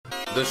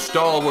The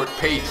stalwart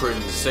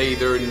patrons say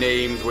their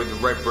names with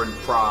reverent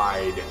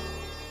pride.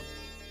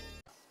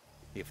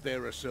 If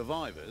there are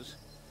survivors...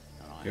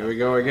 Here we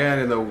go again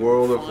in the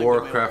World of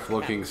Warcraft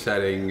looking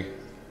setting.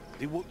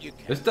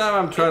 This time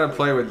I'm trying to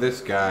play with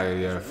this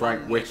guy,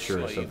 Frank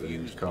Witcher or something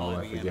he's called,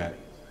 I forget.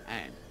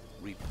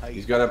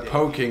 He's got a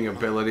poking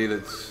ability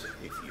that's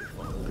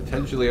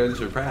potentially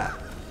unsurpassed.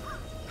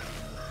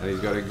 And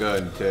he's got a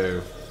gun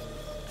too.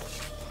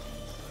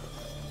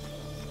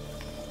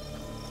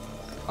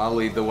 I'll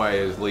lead the way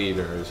as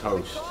leader, as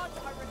host.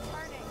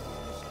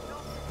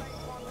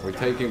 We're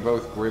taking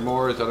both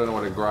Grimoires. I don't know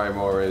what a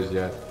Grimoire is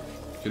yet.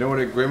 Do you know what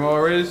a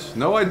Grimoire is?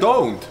 No, I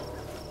don't.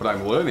 But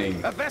I'm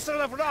learning. A vessel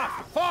of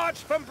wrath, forged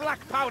from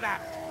black powder.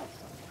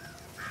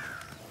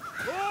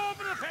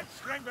 Over the pet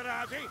string,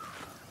 Berardi.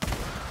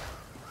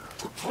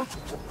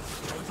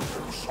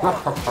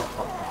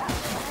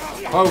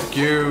 Poke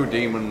you,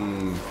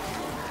 demon.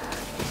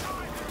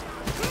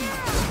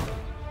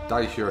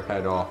 Dice your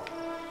head off.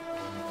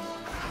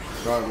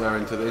 Right there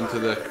into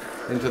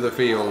the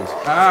fields.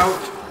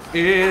 Out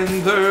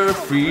in the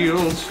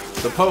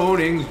fields. The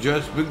poning's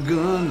just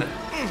begun.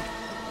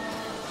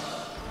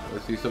 I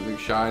see something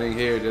shining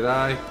here, did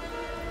I?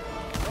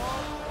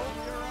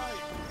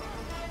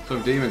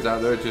 Some demons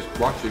out there just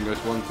watching us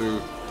run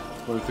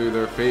through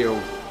their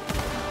field.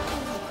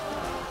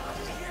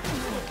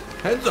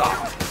 Heads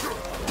up!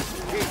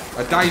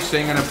 A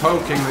dicing and a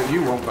poking that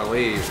you won't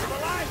believe.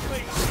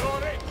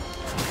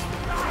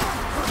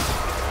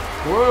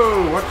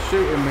 Whoa, what's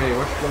shooting me?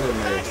 What's killing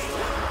me?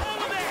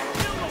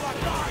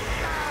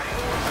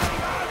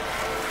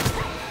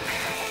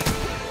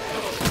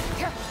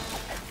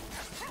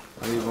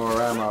 I need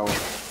more ammo.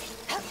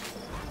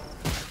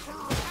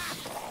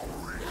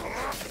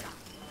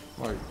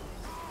 Like,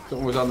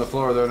 something was on the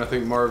floor there and I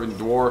think Marvin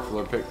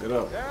Dwarfler picked it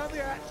up.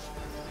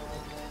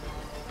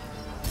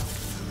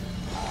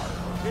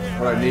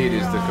 What I need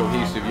is the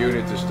cohesive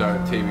unit to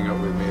start teaming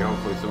up with me.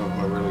 Hopefully some of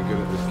them are really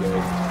good at this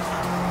game.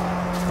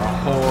 A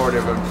horde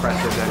of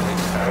unprecedented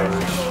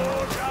terrors.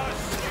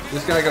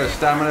 This guy got a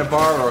stamina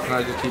bar, or can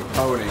I just keep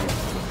poning?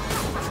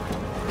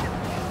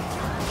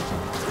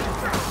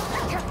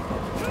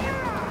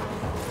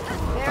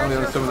 Only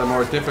on some of the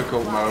more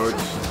difficult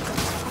modes,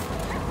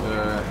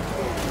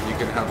 you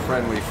can have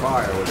friendly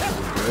fire, which is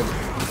good.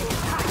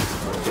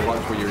 So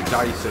watch where you're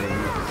dicing.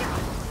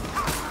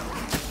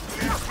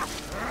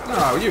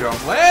 No, you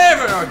don't live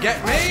or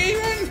get me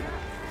even.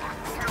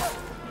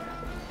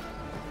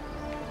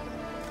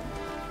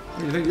 Where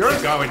do you think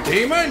you're going,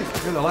 demon?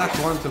 You're the last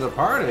one to the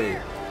party.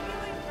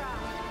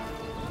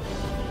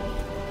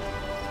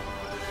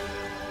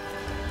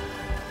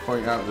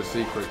 Point out the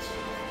secrets.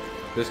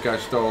 This guy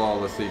stole all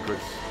the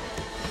secrets.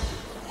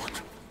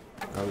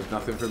 Oh, there's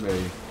nothing for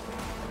me.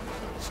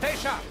 Stay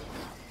sharp.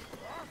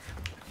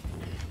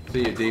 See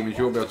you, demons.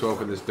 You won't be able to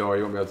open this door.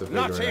 You won't be able to figure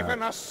it out. Not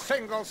even a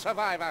single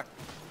survivor.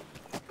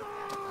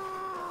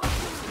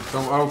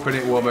 Don't open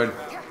it, woman.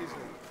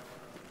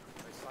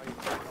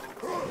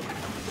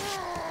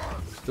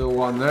 Still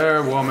one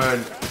there,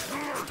 woman.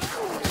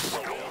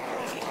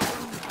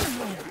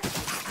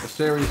 A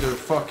series of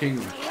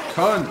fucking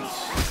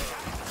cunts.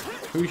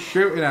 Who's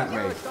shooting at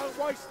me? Don't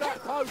waste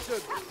that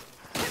potion.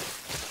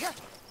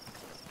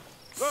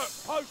 Look,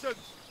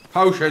 potions.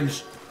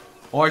 Potions.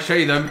 I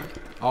see them.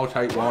 I'll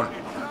take one.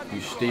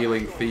 You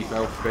stealing thief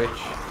elf bitch.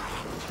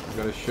 You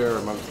gotta share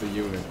amongst the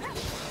unit.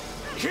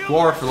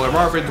 Dwarfler,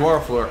 Marvin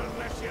Dwarfler.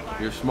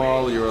 You're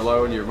small, you're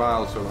alone, you're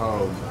miles from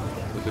home.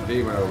 There's a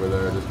demon over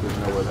there, just didn't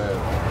know we're there.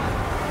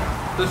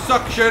 The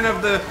suction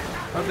of the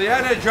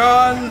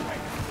energon!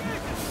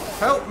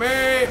 Help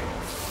me!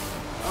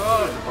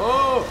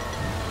 Oh!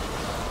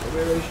 Give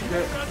me this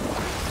shit.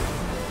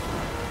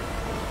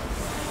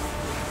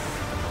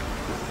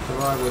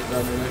 Survivalist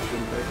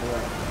ammunition, take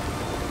away.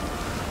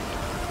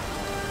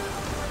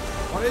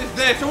 What is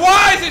this?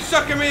 Why is it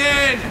sucking me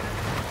in?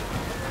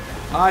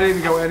 I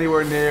didn't go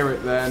anywhere near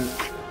it then.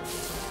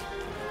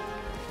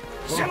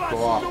 Fuck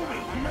off.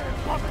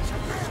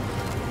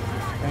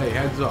 Hey,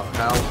 heads up,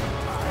 pal.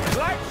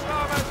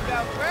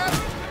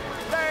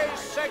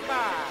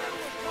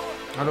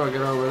 How do I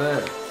get over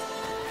there?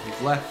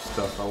 He's left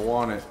stuff, I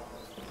want it.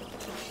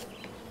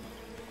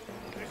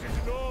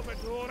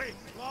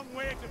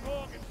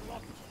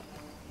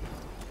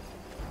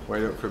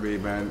 Wait up for me,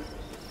 man.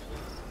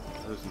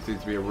 There doesn't seem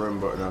to be a run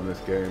button on this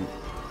game.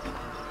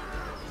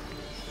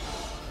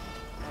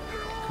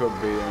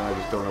 Could be, and I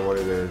just don't know what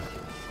it is.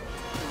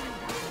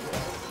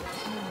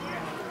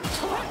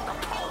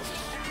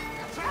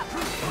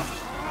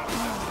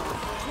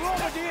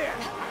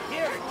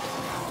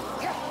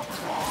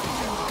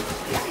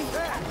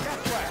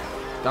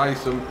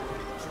 Dice him.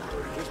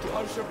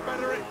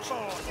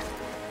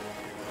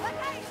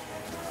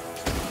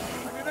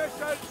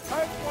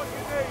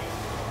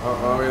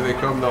 Uh-oh, here they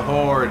come, the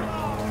horde.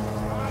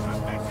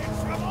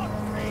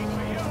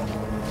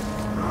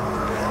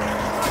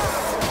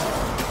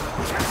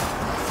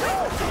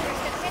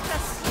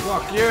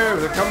 Fuck you,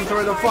 they're coming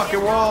through the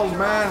fucking walls,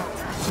 man.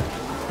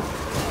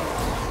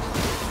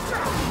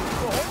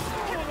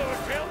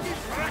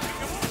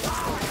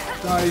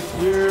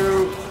 Nice,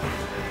 you.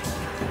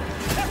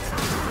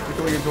 We're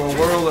going into a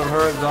world of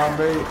hurt,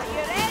 zombie.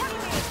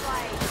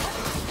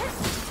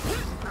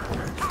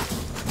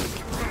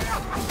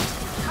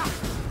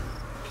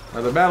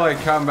 Now the melee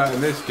combat in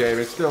this game,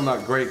 it's still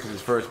not great because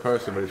it's first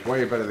person, but it's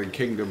way better than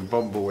Kingdom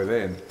Bumble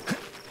Within.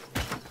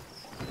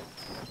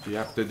 If you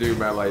have to do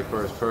melee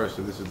first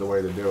person, this is the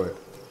way to do it.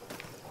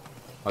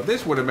 Now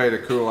this would have made a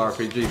cool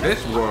RPG.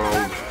 This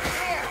world...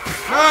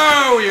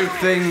 Oh, you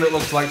thing that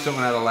looks like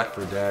something out of Left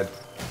 4 Dead.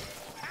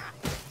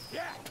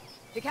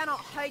 You cannot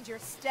hide your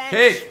stench.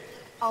 Hey!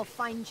 I'll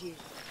find you.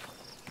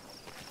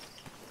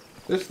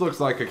 This looks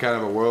like a kind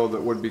of a world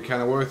that would be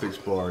kind of worth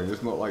exploring. It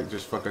doesn't look like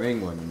just fucking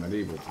England in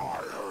medieval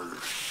times.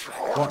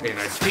 What in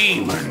a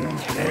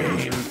demon's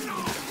name?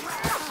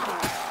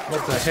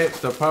 What's a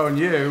hit upon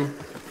you?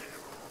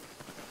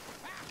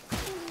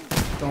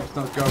 Let's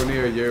not go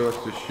near you,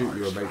 let's just shoot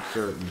you and make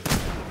certain.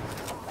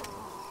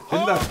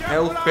 Didn't that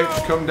elf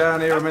bitch come down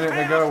here a minute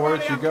ago?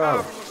 Where'd she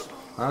go?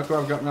 How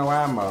come I've got no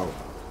ammo?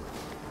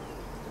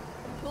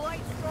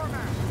 Blight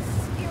Stormer,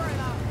 skewer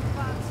that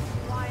fast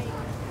flying.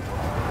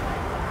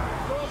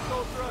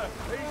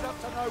 He's up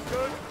to no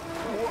good.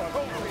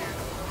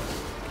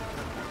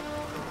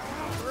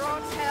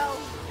 Rot hell.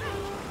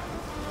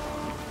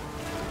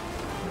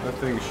 That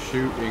thing's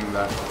shooting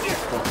that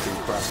fucking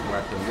crap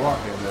weapon. What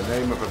in the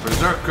name of a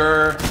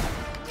berserker?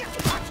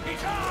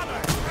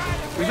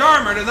 He's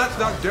armored and that's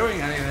not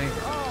doing anything.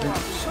 It's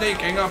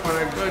sneaking up on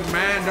a good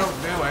man,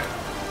 don't do it.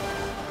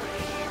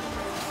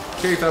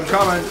 Keith, I'm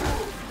coming.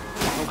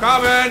 I'm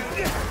coming!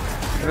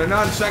 In a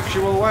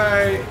non-sexual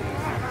way.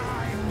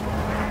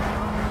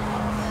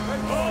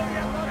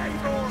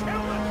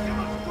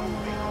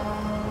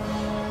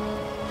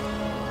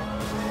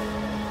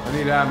 I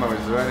need ammo.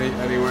 Is there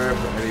anywhere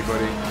for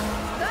anybody?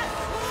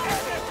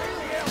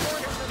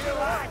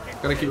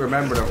 Gotta keep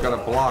remembering I've got a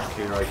block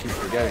here. I keep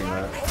forgetting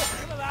that.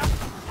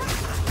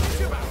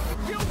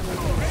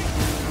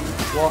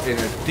 What in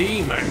a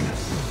demon?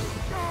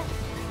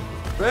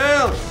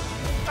 Bill!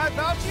 I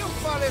thought you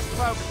fellas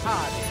folks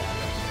had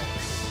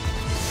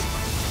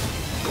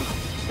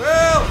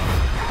Bill!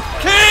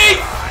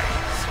 Keith!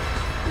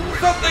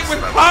 Something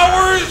with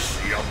powers!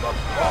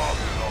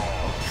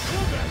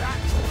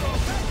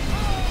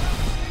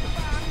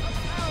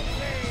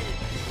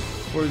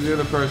 Where's the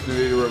other person who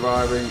needed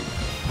reviving?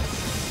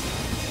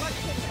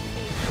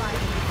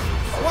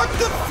 What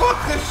the fuck?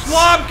 The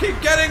slob keep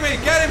getting me!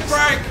 Get him,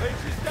 Frank!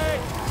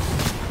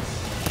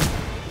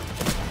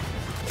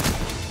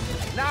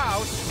 Now,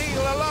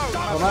 steal alone.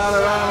 I'm out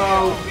of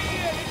ammo.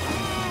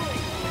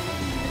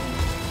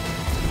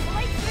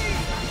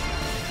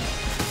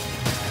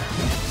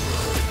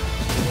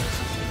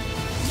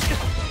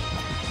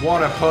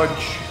 What a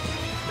punch.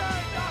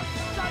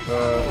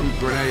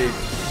 Grenade.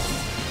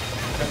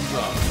 Heads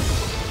up.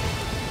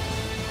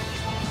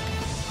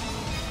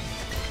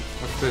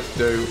 What's this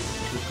do?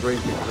 Just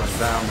drinking because I'm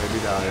down, maybe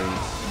dying.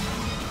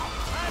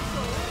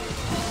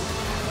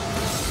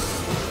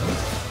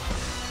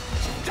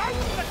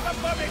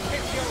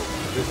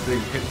 This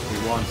thing hits me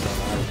once, I'm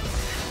out.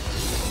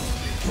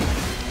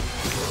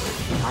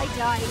 I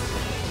died.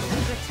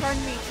 And return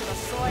me to the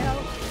soil.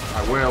 I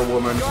will,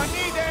 woman. You're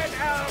needed,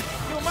 elf.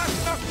 You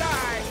must not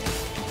die.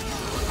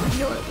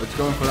 Let's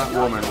go in for that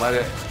woman. Let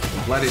it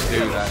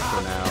do that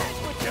for now.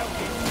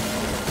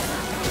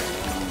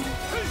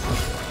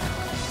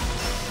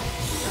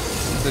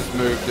 What's this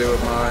move do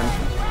of mine?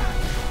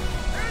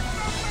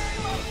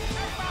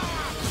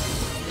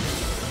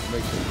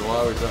 Makes it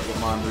glow. Is that what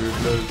my move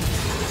does?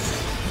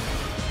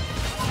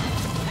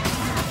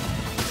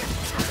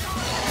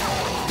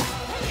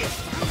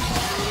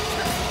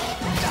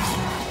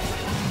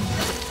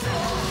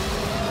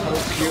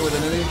 You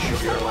within an inch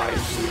of your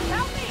life.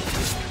 Help me!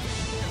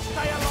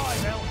 Stay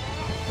alive, elf.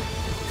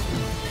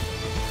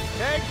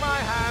 Take my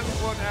hand,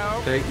 one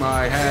elf. Take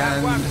my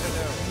hand.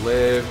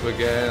 Live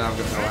again. I've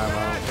got no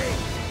ammo.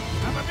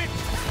 I'm a bit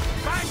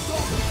banged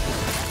up.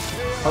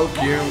 Poke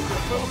you.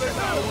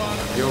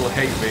 You'll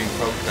hate being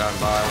poked down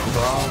by a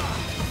troll.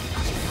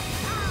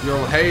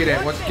 You'll hate it.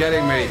 What's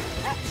getting me?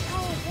 That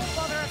troll won't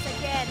bother us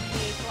again,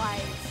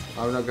 Mayflies.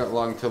 I've not got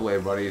long to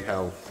live. I need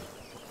health.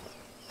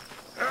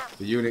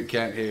 The unit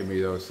can't hear me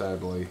though,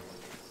 sadly.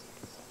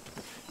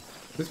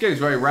 This game's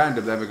very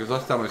random then, because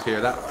last time I was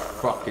here, that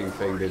fucking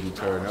thing didn't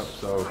turn up,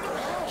 so...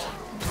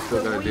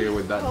 Still gotta deal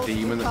with that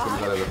demon that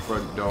comes out of the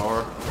front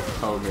door.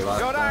 Told me last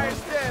Your time. eyes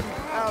dim,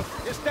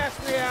 elf. Just test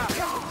me out.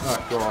 Oh,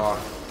 go off.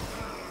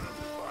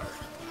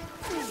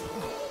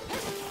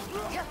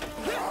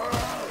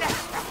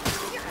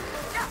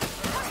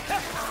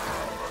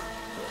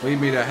 Leave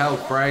me to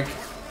health, Frank.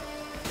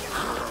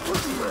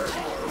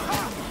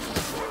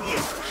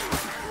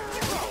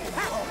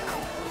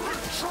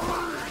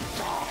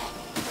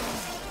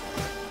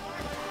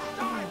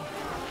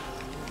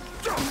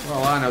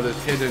 Well, I know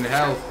there's hidden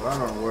health, but I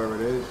don't know where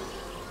it is.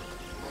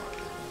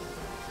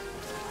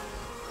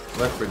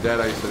 Left 4 Dead,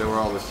 I used to know where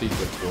all the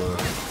secrets were. I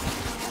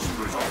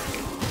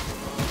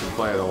used to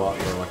play it a lot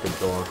more like a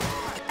dork.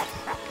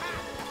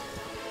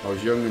 I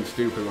was young and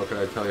stupid, what can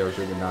I tell you? I was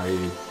young and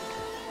naive.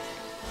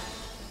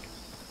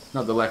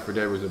 Not that Left 4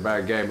 Dead was a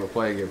bad game, but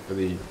playing it for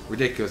the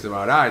ridiculous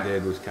amount I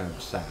did was kind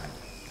of sad.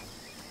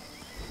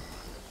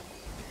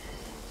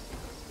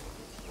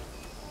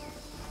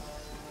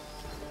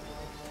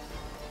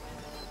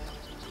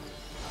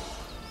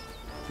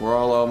 We're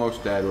all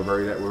almost dead. We're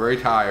very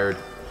tired.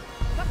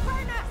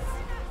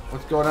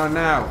 What's going on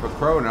now for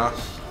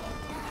Kronos?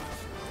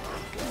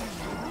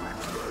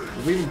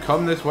 Did we even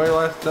come this way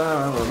last time?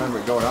 I don't remember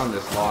it going on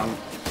this long.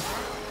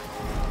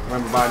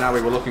 Remember by now we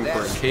were looking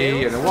for a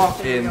key, and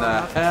what in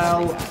the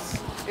hell?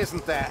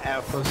 Isn't there,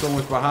 Elf? So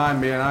someone's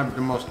behind me, and I'm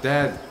almost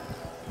dead.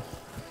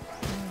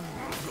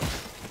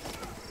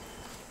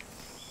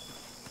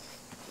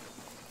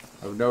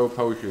 I have no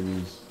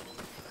potions.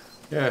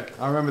 Yeah,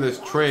 I remember this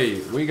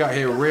tree. We got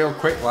here real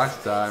quick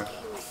last time.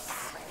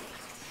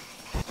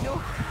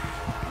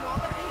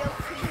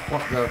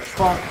 What the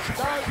fuck?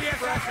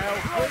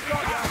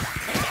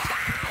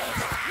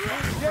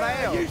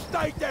 You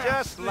stay down.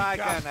 Just like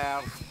an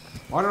elf.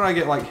 Why don't I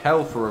get like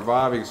health for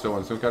reviving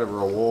someone? Some kind of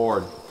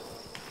reward.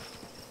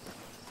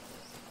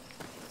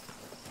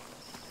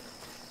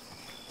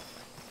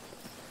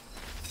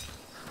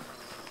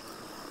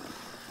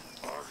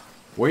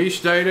 We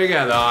stay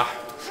together.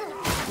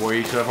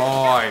 We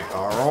survive,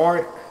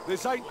 alright?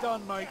 This ain't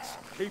done, mates.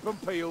 Keep them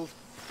peeled.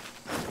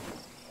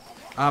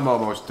 I'm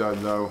almost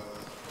done, though.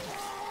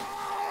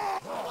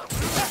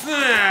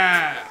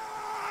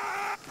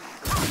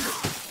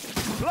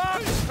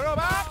 Blood, throw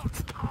back!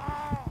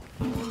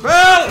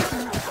 Bill!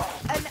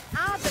 An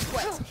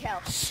adequate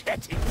kill.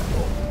 Shit it.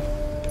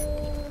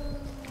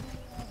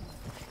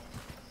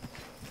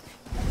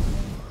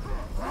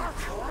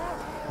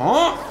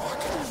 Huh?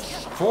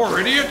 4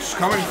 idiots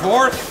coming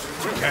forth?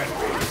 Can't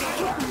be.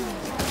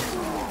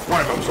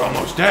 One of them's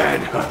almost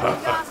dead.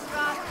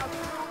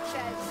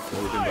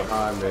 Looking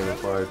behind me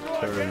if I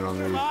turn on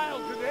these.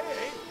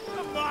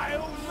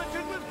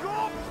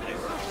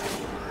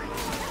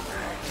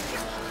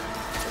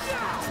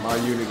 Is my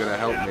unit gonna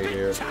help me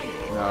here?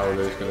 No,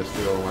 they're just gonna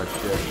steal all my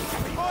shit.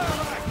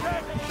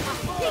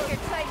 Take your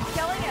time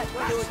killing it.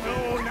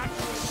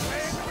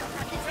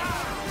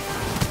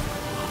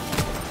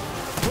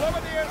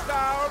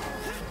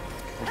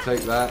 I'll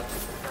take that.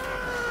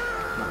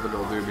 Not that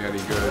it'll do me any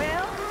good.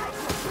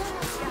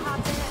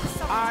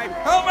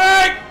 Help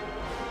me!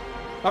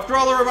 After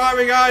all the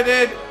reviving I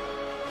did!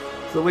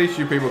 It's the least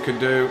you people can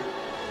do.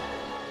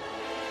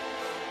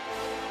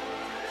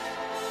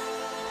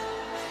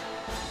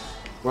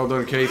 Well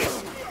done,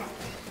 Keith.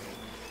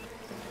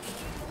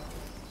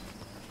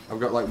 I've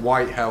got like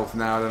white health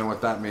now, I don't know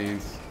what that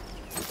means.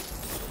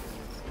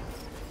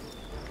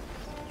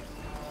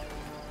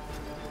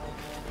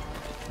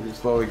 Is it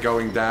slowly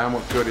going down?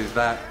 What good is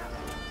that?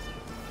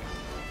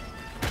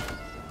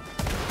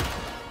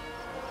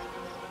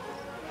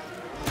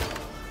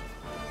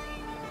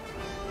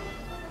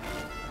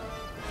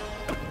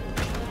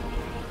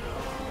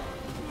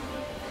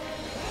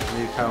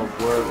 Need help,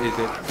 where is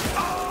it?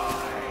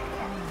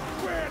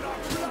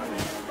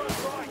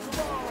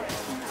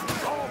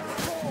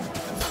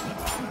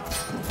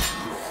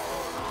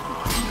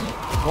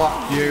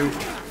 Fuck you.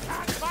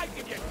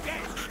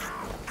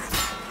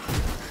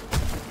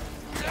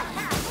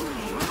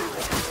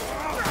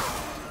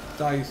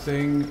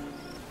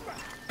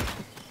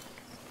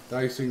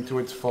 Dicing to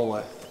its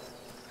fullest.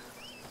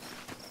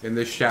 In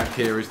this shack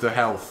here is the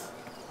health.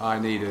 I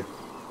need it.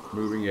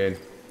 Moving in.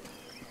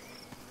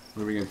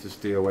 Moving in to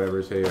steal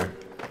whatever's here.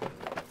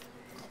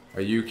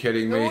 Are you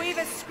kidding me? No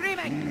even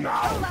screaming.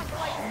 No.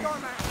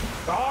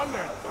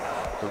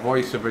 The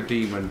voice of a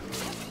demon.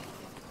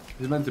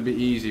 It's meant to be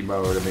easy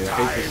mode. I mean, I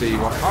hate to see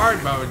what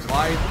hard mode's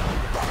like.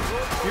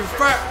 You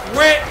fat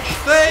witch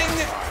thing!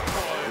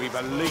 We've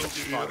a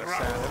leech by the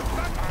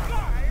sound.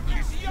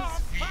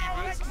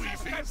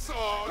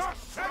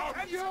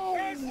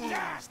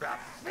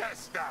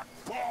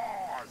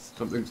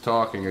 Something's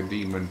talking, a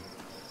demon.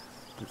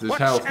 If there's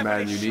health,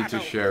 man, you need to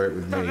share it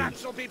with me.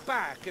 Will be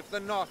back if the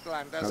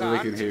Northlanders Not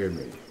that they can hear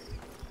me.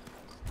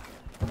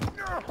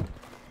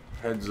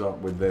 Heads up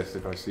with this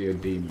if I see a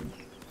demon.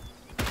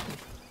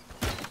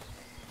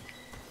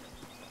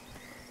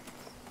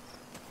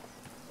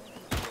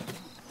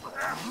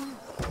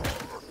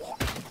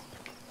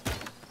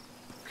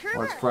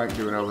 What's Frank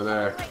doing over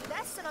there?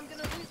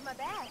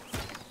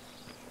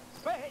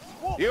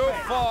 You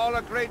fall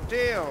a great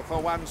deal for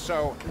one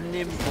so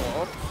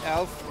nimble,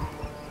 elf.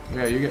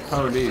 Yeah, you get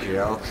pwned easy,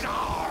 elf.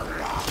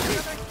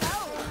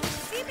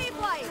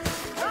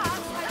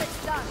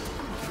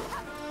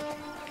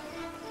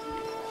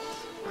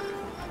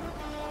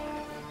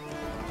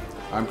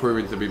 I'm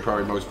proving to be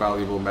probably most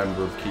valuable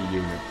member of key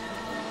unit.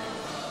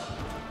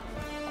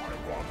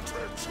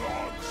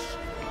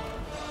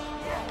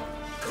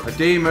 A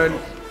demon!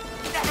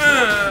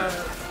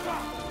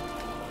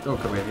 Don't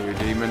come in here,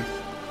 demon.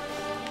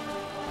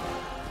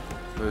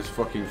 There's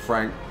fucking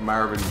Frank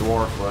Marvin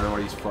Dwarf. I don't know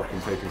what he's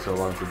fucking taking so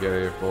long to get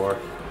here for.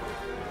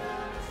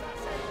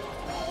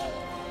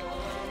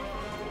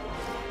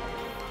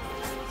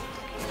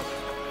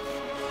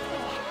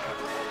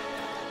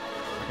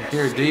 I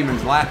hear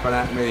demons laughing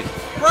at me.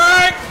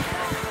 Break!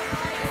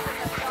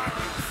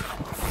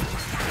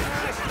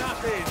 That's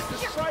nothing.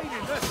 Just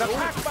training. That's The all.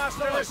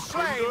 Packmaster is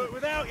slain. Do it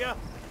without you.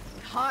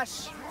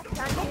 Hush!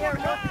 Can't hear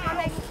no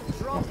coming.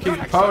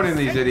 Keep poning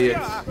these idiots.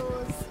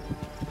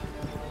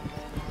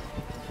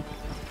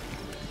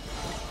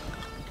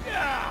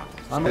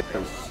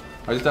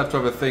 I just have to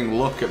have a thing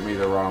look at me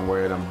the wrong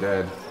way and I'm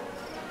dead.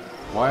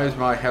 Why does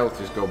my health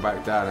just go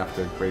back down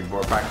after being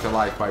brought back to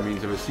life by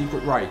means of a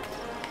secret rite?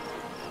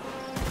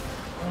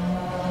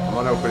 I'm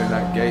not opening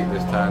that gate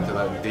this time to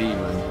that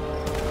demon.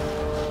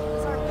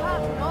 Does our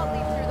path not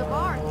lead through the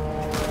barn?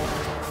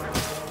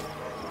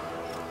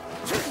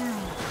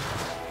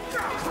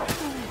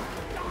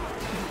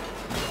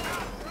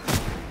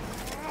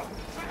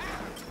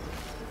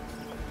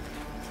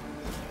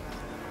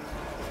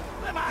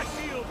 Let my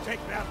shield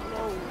take that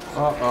blow.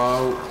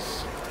 Uh-oh.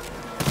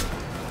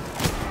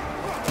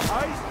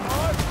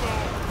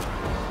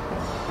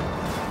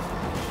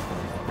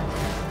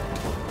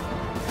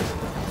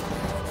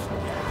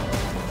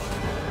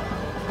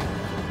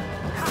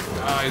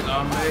 Eyes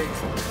on me.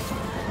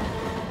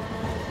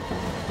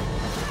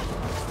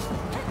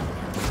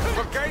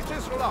 The gate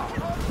is locked.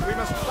 We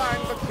must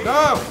find the key.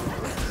 No!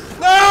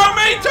 No,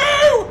 me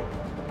too!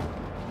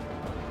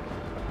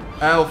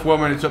 Elf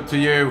woman, it's up to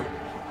you.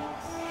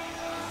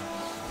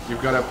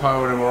 You've got a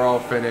pwn and we're all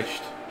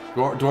finished.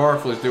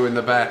 Dwarfler's doing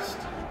the best.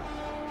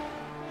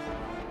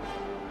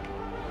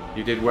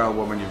 You did well,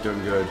 woman, you've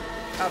done good.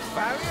 A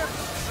valiant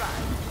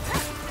strike.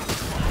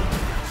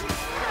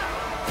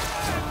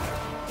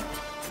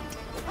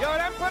 Your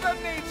Emperor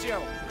needs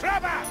you.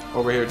 Grab her.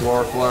 Over here,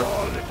 Dwarfler.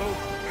 Little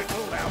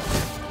out.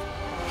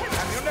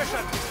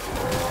 Ammunition.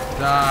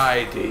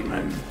 Die,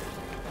 demon.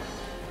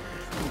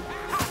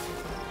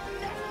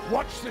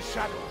 Watch the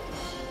shadow.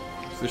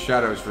 It's the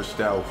shadows for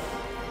stealth.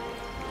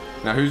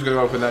 Now who's going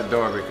to open that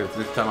door, because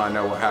this time I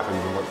know what happens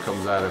and what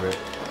comes out of it.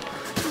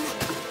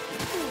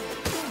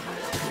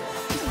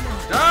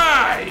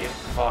 Die!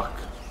 Fuck.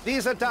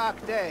 These are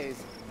dark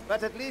days,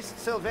 but at least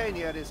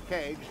Sylvania is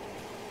caged.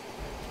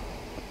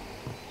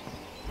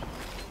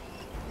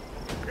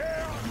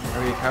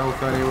 Any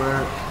health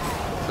anywhere?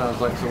 Sounds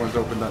like someone's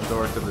opened that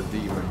door to the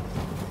demon.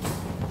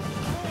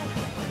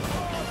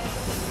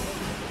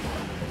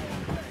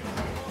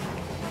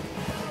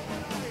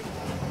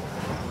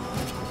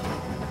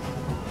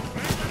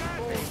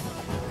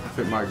 I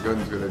think my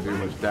gun's gonna do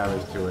much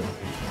damage to it.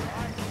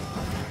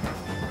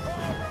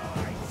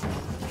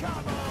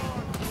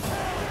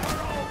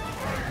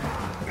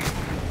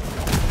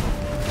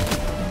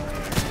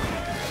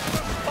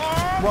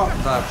 What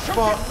the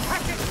fuck?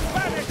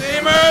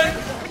 Demons!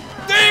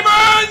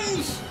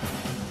 Demons!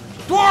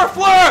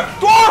 Dwarfler!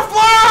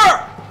 Dwarfler!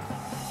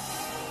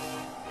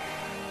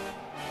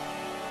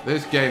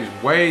 This game's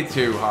way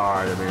too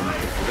hard. I mean,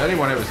 has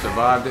anyone ever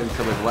survived it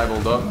until they've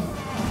leveled up?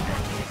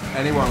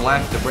 Anyone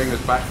left to bring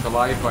us back to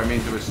life by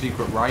means of a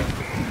secret rite?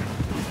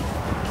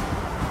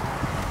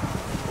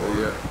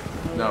 Yeah.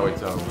 No,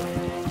 it's over.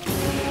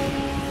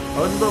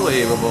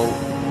 Unbelievable.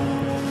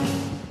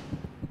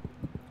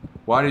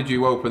 Why did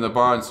you open the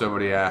barn?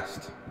 Somebody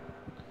asked.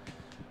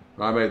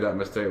 I made that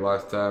mistake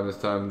last time. This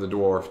time the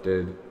dwarf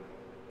did.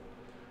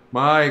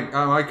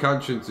 My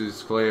conscience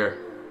is clear.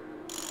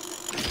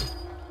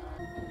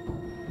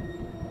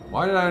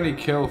 Why did I only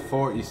kill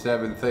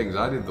 47 things?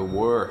 I did the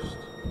worst.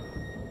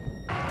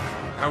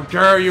 How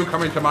dare you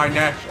come into my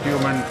nest,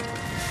 human?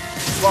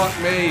 Fuck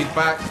me, he's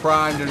back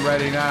primed and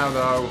ready now,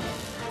 though.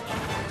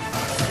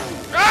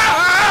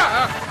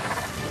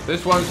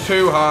 This one's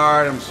too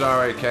hard. I'm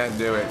sorry, can't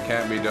do it.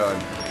 Can't be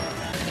done.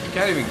 You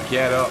can't even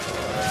get up.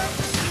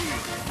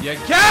 You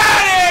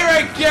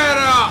can't even get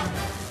up!